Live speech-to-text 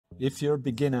If you're a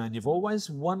beginner and you've always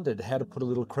wondered how to put a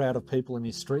little crowd of people in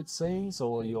your street scenes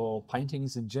or your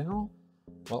paintings in general,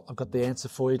 well, I've got the answer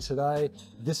for you today.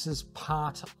 This is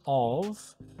part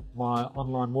of my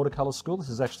online watercolour school. This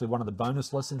is actually one of the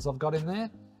bonus lessons I've got in there.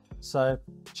 So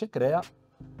check it out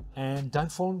and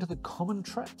don't fall into the common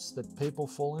traps that people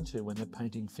fall into when they're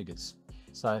painting figures.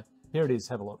 So here it is,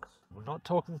 have a look. We're not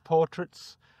talking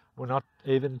portraits. We're not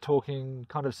even talking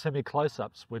kind of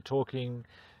semi-close-ups. We're talking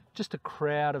just a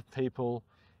crowd of people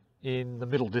in the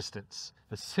middle distance.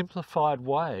 A simplified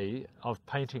way of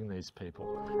painting these people.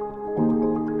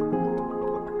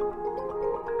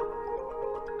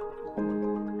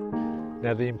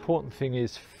 Now the important thing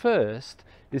is first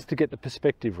is to get the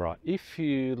perspective right. If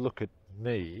you look at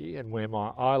me and where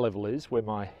my eye level is, where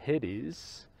my head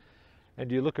is,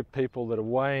 and you look at people that are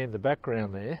way in the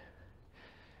background there,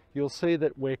 you'll see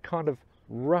that we're kind of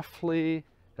roughly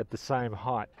at the same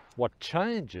height. What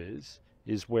changes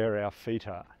is where our feet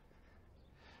are.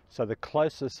 So the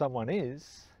closer someone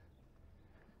is,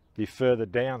 the further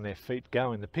down their feet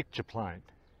go in the picture plane.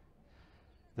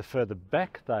 The further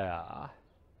back they are,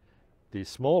 the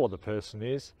smaller the person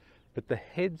is, but the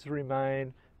heads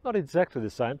remain not exactly the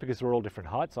same because we're all different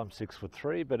heights. I'm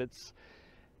 6'3", but it's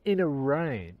in a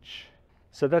range.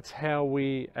 So that's how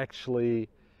we actually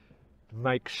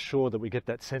make sure that we get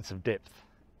that sense of depth.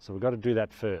 So we've got to do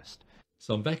that first.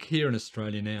 So I'm back here in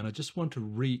Australia now, and I just want to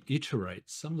reiterate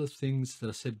some of the things that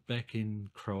I said back in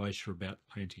Croatia about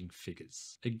painting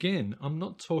figures. Again, I'm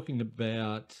not talking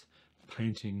about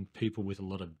painting people with a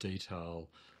lot of detail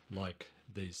like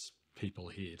these people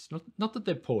here. It's not that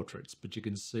they're portraits, but you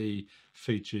can see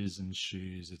features and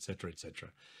shoes, etc., etc.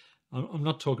 I'm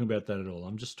not talking about that at all.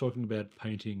 I'm just talking about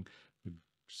painting with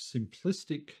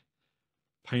simplistic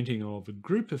painting of a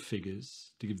group of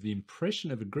figures to give the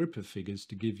impression of a group of figures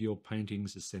to give your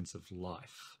paintings a sense of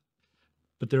life.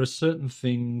 But there are certain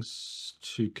things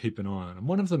to keep an eye on, and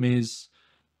one of them is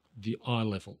the eye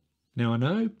level. Now I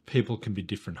know people can be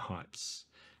different heights,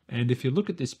 and if you look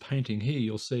at this painting here,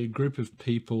 you'll see a group of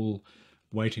people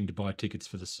waiting to buy tickets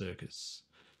for the circus.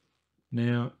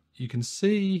 Now you can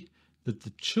see that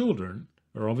the children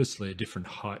are obviously a different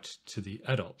height to the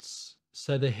adults,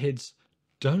 so their heads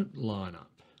don't line up.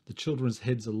 The children's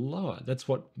heads are lower. That's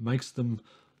what makes them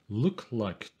look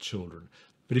like children.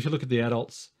 But if you look at the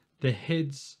adults, their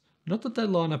heads, not that they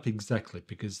line up exactly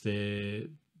because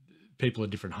people are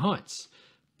different heights,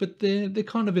 but they're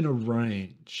kind of in a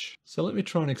range. So let me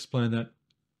try and explain that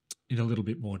in a little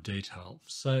bit more detail.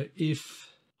 So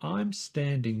if I'm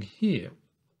standing here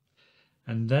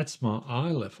and that's my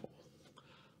eye level,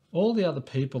 all the other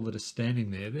people that are standing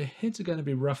there, their heads are going to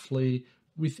be roughly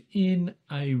within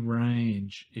a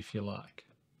range, if you like.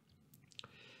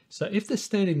 So if they're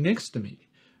standing next to me,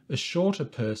 a shorter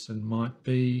person might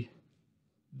be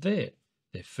there.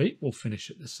 Their feet will finish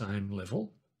at the same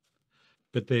level,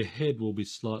 but their head will be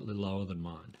slightly lower than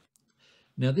mine.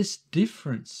 Now this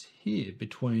difference here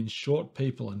between short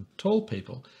people and tall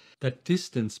people, that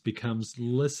distance becomes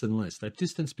less and less. That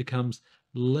distance becomes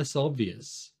less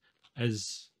obvious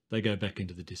as they go back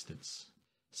into the distance.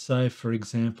 So for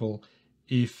example,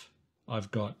 if I've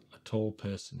got a tall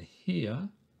person here,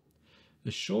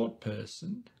 the short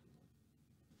person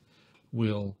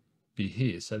will be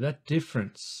here. So that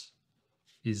difference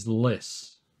is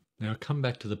less. Now I'll come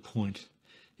back to the point.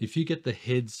 If you get the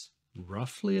heads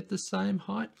roughly at the same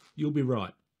height, you'll be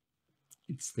right.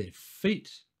 It's their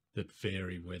feet that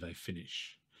vary where they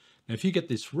finish. Now if you get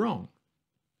this wrong,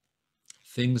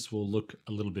 things will look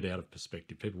a little bit out of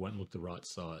perspective. People won't look the right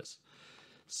size.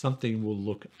 Something will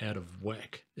look out of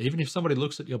whack. Even if somebody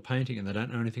looks at your painting and they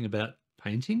don't know anything about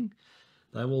painting,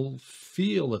 they will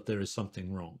feel that there is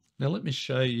something wrong. Now let me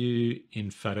show you in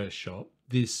Photoshop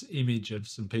this image of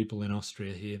some people in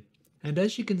Austria here. And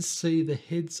as you can see, the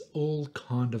heads all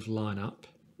kind of line up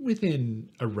within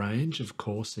a range, of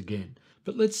course, again.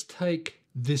 But let's take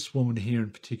this woman here in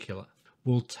particular.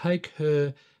 We'll take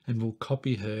her and we'll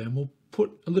copy her and we'll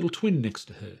put a little twin next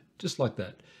to her, just like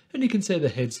that. And you can see the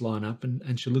heads line up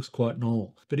and she looks quite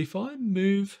normal. But if I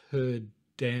move her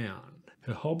down,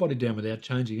 her whole body down without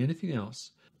changing anything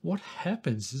else, what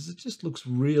happens is it just looks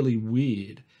really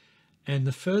weird. And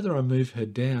the further I move her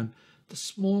down, the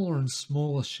smaller and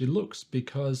smaller she looks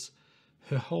because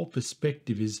her whole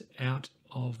perspective is out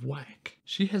of whack.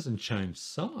 She hasn't changed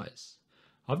size.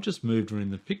 I've just moved her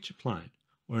in the picture plane,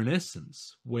 or in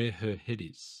essence, where her head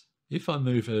is. If I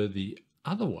move her the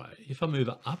other way, if I move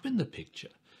her up in the picture,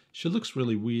 she looks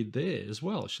really weird there as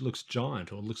well. She looks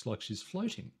giant or looks like she's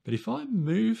floating. But if I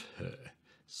move her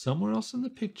somewhere else in the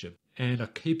picture and I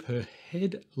keep her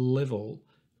head level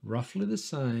roughly the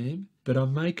same, but I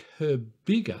make her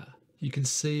bigger. You can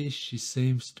see she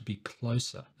seems to be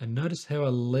closer. And notice how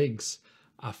her legs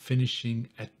are finishing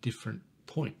at different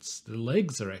points. The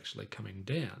legs are actually coming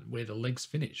down, where the legs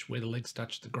finish, where the legs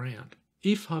touch the ground.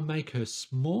 If I make her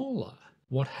smaller,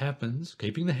 what happens,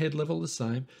 keeping the head level the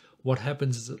same, what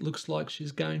happens is it looks like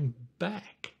she's going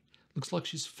back. Looks like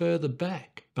she's further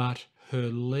back, but her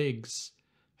legs,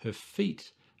 her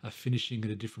feet are finishing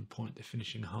at a different point. They're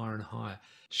finishing higher and higher.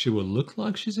 She will look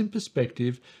like she's in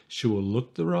perspective. She will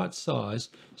look the right size.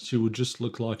 She will just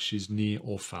look like she's near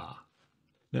or far.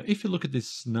 Now, if you look at this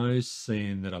snow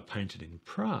scene that I painted in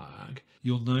Prague,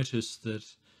 you'll notice that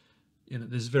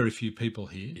there's very few people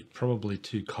here. It's probably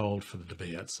too cold for them to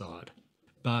be outside.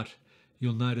 But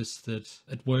you'll notice that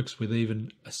it works with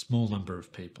even a small number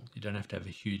of people. You don't have to have a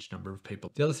huge number of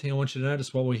people. The other thing I want you to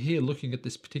notice while we're here looking at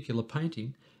this particular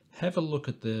painting, have a look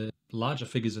at the larger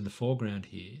figures in the foreground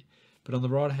here. But on the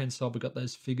right-hand side, we've got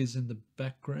those figures in the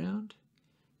background.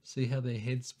 See how their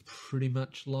heads pretty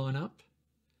much line up?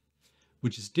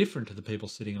 Which is different to the people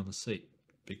sitting on the seat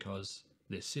because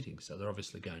they're sitting, so they're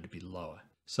obviously going to be lower.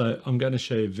 So I'm going to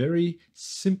show you a very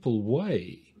simple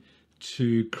way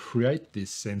to create this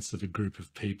sense of a group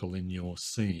of people in your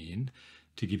scene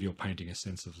to give your painting a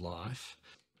sense of life.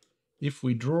 If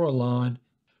we draw a line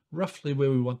roughly where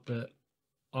we want the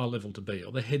eye level to be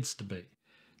or the heads to be,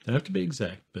 they don't have to be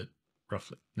exact, but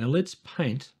roughly. Now let's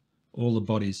paint all the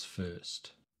bodies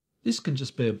first. This can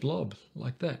just be a blob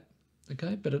like that.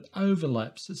 Okay, but it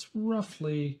overlaps. It's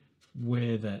roughly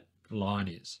where that line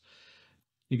is.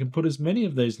 You can put as many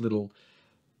of these little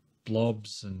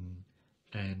blobs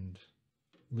and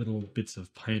little bits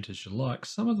of paint as you like.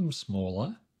 Some of them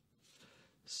smaller,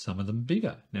 some of them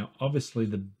bigger. Now, obviously,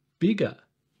 the bigger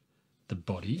the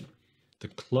body, the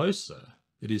closer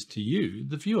it is to you,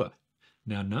 the viewer.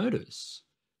 Now, notice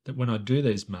that when I do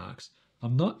these marks,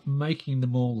 I'm not making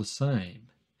them all the same.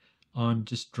 I'm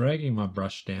just dragging my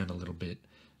brush down a little bit,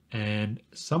 and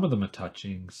some of them are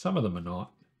touching, some of them are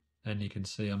not. And you can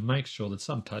see I make sure that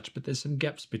some touch, but there's some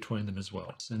gaps between them as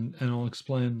well. And I'll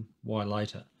explain why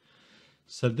later.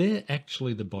 So they're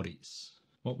actually the bodies.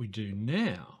 What we do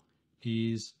now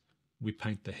is we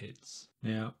paint the heads.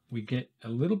 Now we get a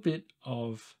little bit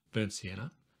of burnt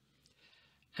sienna,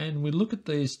 and we look at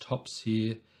these tops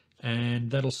here,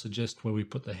 and that'll suggest where we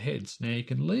put the heads. Now you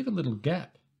can leave a little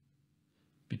gap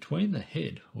between the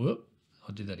head, whoop,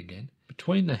 I'll do that again,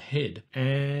 between the head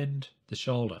and the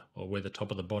shoulder, or where the top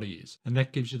of the body is. And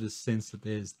that gives you the sense that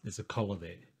there's a collar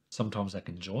there. Sometimes I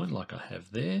can join like I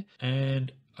have there,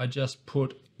 and I just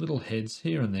put little heads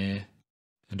here and there.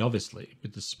 And obviously,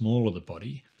 with the smaller the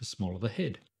body, the smaller the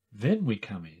head. Then we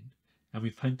come in and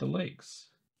we paint the legs.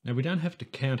 Now we don't have to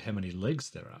count how many legs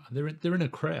there are. They're in a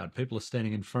crowd. People are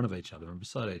standing in front of each other and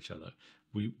beside each other.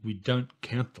 We don't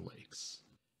count the legs.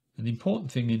 And the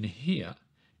important thing in here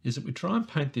is that we try and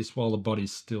paint this while the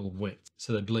body's still wet,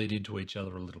 so they bleed into each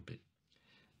other a little bit.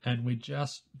 And we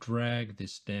just drag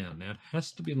this down. Now it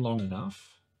has to be long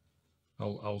enough.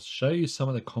 I'll show you some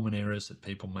of the common errors that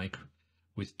people make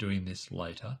with doing this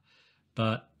later,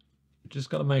 but just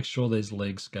got to make sure these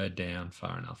legs go down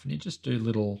far enough. And you just do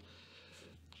little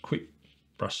quick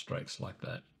brush strokes like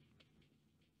that.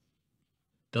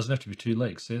 Doesn't have to be two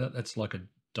legs. See that? That's like a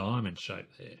diamond shape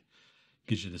there.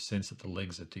 Gives you the sense that the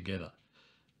legs are together.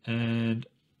 And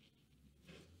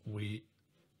we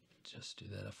just do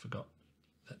that. I forgot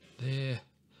that there.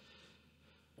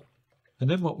 And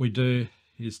then what we do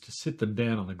is to sit them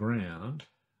down on the ground.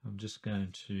 I'm just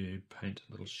going to paint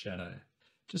a little shadow.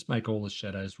 Just make all the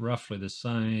shadows roughly the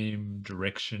same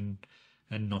direction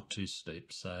and not too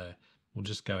steep. So we'll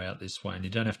just go out this way, and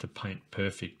you don't have to paint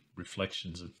perfect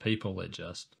reflections of people. They're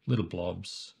just little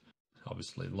blobs.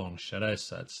 Obviously long shadows,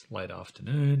 so it's late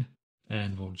afternoon,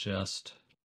 and we'll just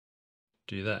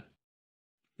do that.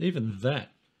 Even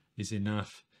that is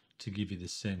enough to give you the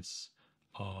sense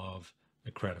of a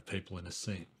crowd of people in a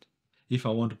scene. If I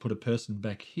want to put a person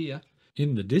back here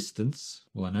in the distance,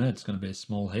 well, I know it's going to be a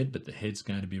small head, but the head's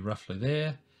going to be roughly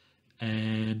there,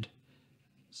 and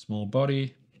small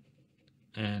body,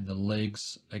 and the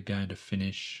legs are going to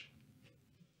finish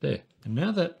there. And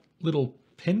now that little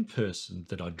pen person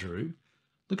that I drew,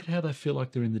 look at how they feel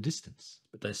like they're in the distance,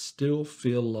 but they still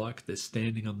feel like they're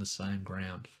standing on the same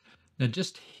ground. Now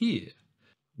just here,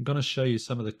 I'm going to show you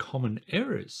some of the common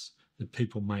errors that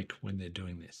people make when they're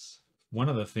doing this. One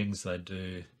of the things they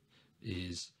do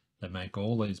is they make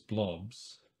all these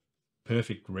blobs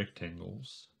perfect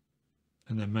rectangles,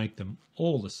 and they make them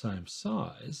all the same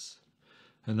size,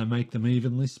 and they make them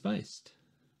evenly spaced.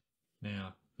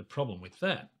 Now, the problem with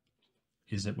that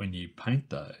is that when you paint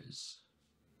those,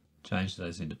 change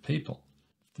those into people.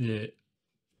 They're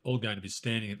all going to be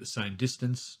standing at the same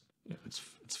distance.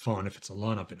 It's fine if it's a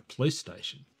lineup in a police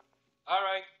station. All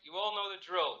right, you all know the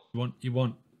drill. You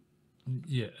want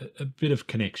a bit of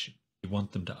connection. You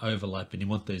want them to overlap, and you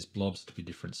want these blobs to be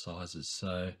different sizes.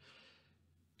 So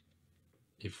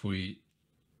if we,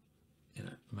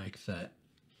 make that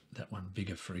one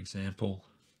bigger, for example,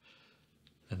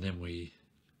 and then we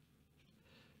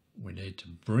need to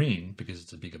bring, because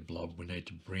it's a bigger blob, we need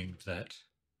to bring that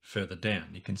further down.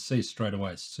 You can see straight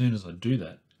away, as soon as I do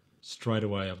that, straight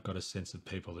away I've got a sense of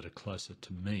people that are closer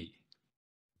to me.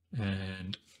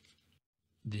 And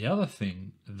the other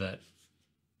thing that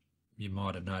you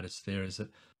might have noticed there is that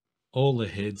all the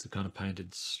heads are kind of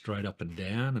painted straight up and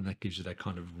down, and that gives you that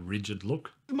kind of rigid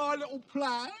look. My little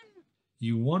plan.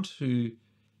 You want to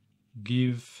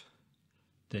give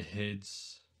the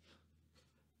heads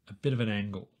a bit of an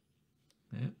angle.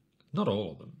 Yeah? Not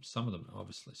all of them. Some of them are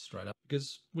obviously straight up,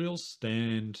 because we all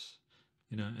stand,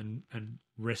 and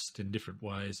rest in different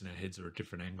ways, and our heads are at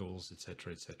different angles,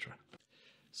 etc., etc.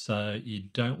 So you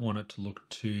don't want it to look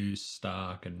too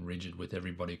stark and rigid with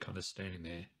everybody kind of standing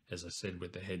there, as I said,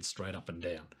 with the head straight up and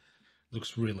down.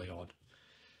 Looks really odd.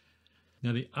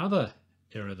 Now, the other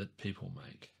error that people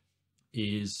make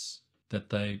is that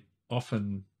they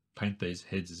often paint these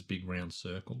heads as big round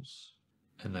circles,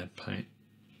 and they paint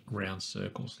round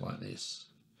circles like this.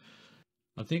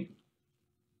 I think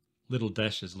little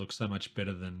dashes look so much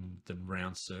better than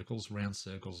round circles. Round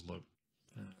circles look,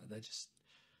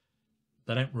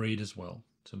 they don't read as well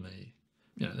to me.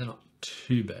 They're not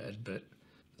too bad, but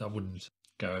I wouldn't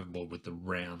go overboard with the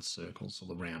round circles, or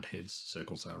the round heads.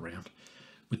 Circles are round,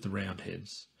 with the round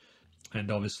heads.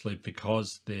 And obviously,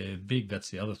 because they're big,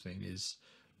 that's the other thing, is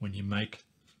when you make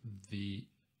the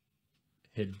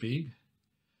head big,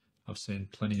 I've seen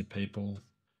plenty of people,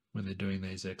 when they're doing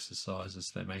these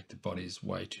exercises, they make the bodies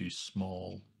way too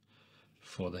small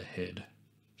for the head.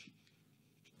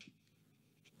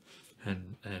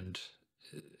 And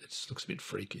it just looks a bit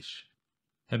freakish.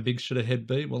 How big should a head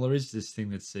be? Well, there is this thing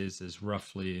that says there's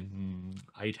roughly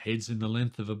 8 heads in the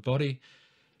length of a body,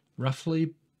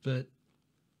 roughly, but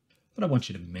I don't want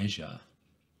you to measure.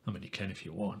 I mean, you can if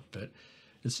you want, but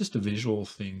it's just a visual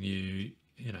thing.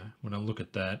 When I look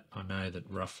at that, I know that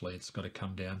roughly it's got to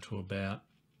come down to about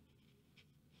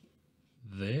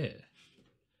there.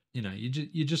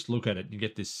 You just look at it and you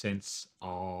get this sense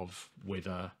of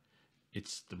whether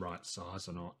it's the right size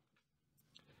or not.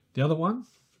 The other one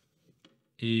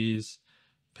is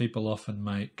people often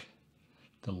make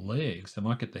the legs, they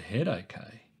might get the head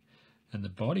okay and the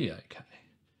body okay.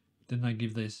 Then they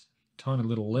give these tiny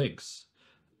little legs,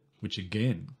 which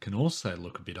again can also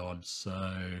look a bit odd.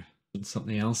 So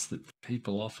something else that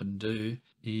people often do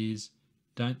is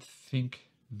don't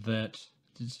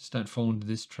fall into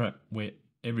this trap where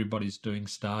everybody's doing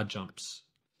star jumps.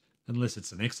 Unless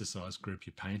it's an exercise group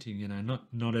you're painting,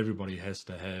 not everybody has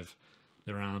to have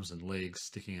their arms and legs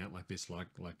sticking out like this, like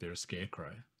they're a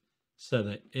scarecrow. So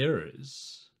the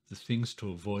errors, the things to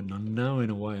avoid, and I know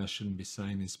in a way I shouldn't be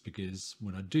saying this, because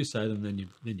when I do say them, then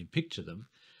you picture them.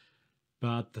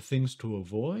 But the things to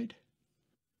avoid: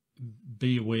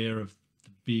 be aware of the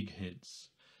big heads,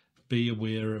 be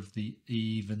aware of the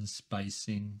even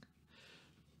spacing,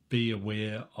 be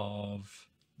aware of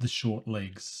the short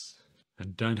legs,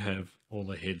 and don't have all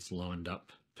the heads lined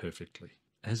up perfectly.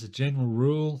 As a general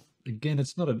rule, again,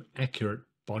 it's not an accurate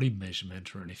body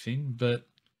measurement or anything, but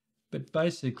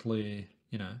basically,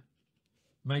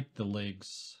 make the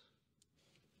legs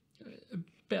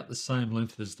about the same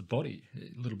length as the body,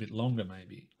 a little bit longer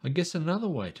maybe. I guess another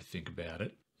way to think about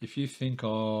it, if you think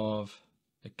of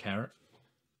a carrot,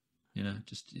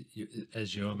 just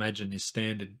as you imagine your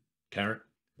standard carrot,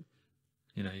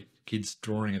 kids'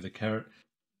 drawing of the carrot,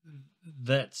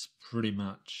 that's pretty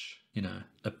much,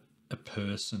 a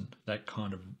person, that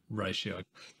kind of ratio.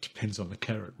 Depends on the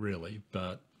carrot really,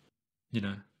 but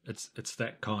it's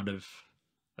that kind of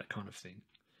thing.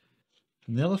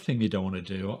 And the other thing you don't want to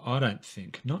do, I don't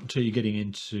think, not until you're getting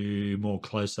into more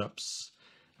close-ups,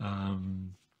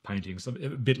 paintings, a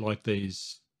bit like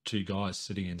these two guys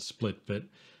sitting in Split, but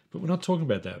we're not talking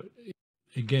about that.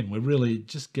 Again, we're really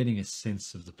just getting a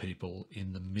sense of the people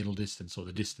in the middle distance, or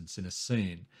the distance in a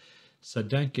scene. So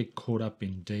don't get caught up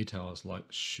in details like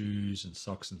shoes and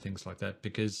socks and things like that,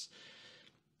 because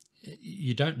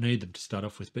you don't need them to start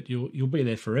off with, but you'll be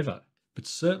there forever. But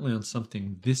certainly on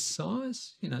something this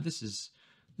size,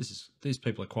 these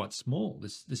people are quite small.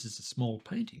 This is a small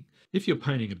painting. If you're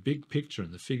painting a big picture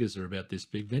and the figures are about this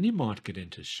big, then you might get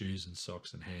into shoes and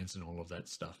socks and hands and all of that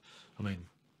stuff. I mean,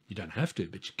 you don't have to,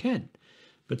 but you can.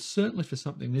 But certainly for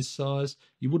something this size,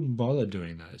 you wouldn't bother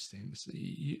doing those things.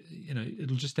 You know,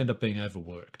 it'll just end up being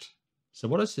overworked. So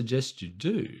what I suggest you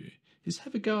do is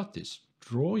have a go at this.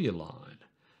 Draw your line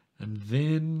and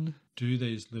then do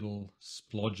these little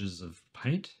splodges of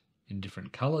paint in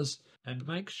different colours, and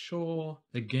make sure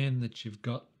again that you've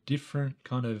got different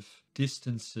kind of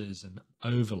distances and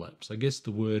overlaps. I guess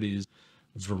the word is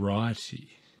variety.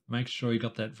 Make sure you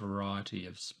got that variety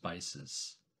of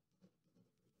spaces.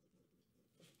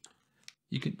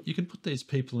 You can put these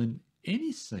people in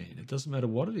any scene. It doesn't matter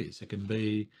what it is. It can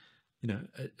be, you know,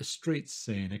 a street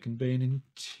scene. It can be an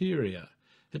interior.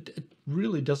 It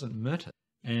really doesn't matter.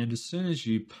 And as soon as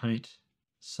you paint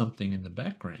something in the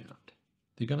background,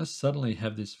 they're going to suddenly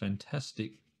have this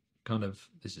fantastic kind of,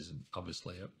 this isn't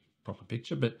obviously a proper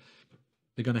picture, but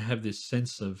they're going to have this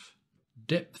sense of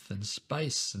depth and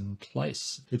space and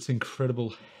place. It's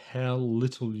incredible how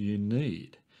little you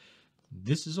need.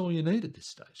 This is all you need at this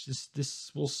stage.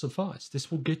 This will suffice.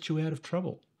 This will get you out of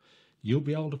trouble. You'll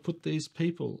be able to put these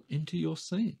people into your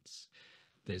scenes.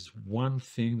 There's one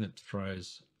thing that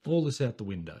throws all this out the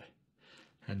window,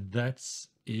 and that's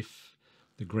if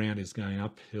the ground is going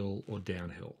uphill or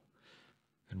downhill.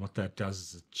 And what that does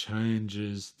is it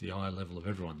changes the eye level of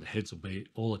everyone. The heads will be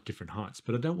all at different heights.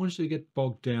 But I don't want you to get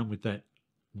bogged down with that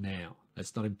now.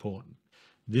 That's not important.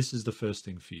 This is the first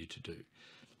thing for you to do.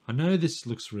 I know this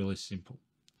looks really simple,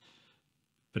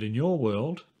 but in your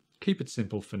world, keep it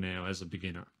simple for now as a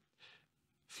beginner.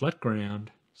 Flat ground,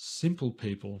 simple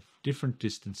people, different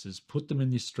distances, put them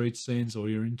in your street scenes or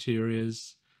your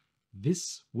interiors.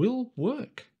 This will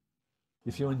work.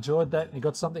 If you enjoyed that and you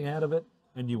got something out of it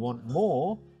and you want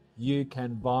more, you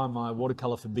can buy my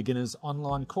Watercolour for Beginners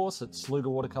online course at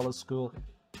Sluga Watercolour School.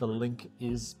 The link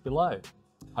is below.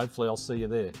 Hopefully I'll see you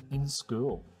there in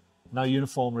school. No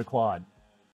uniform required.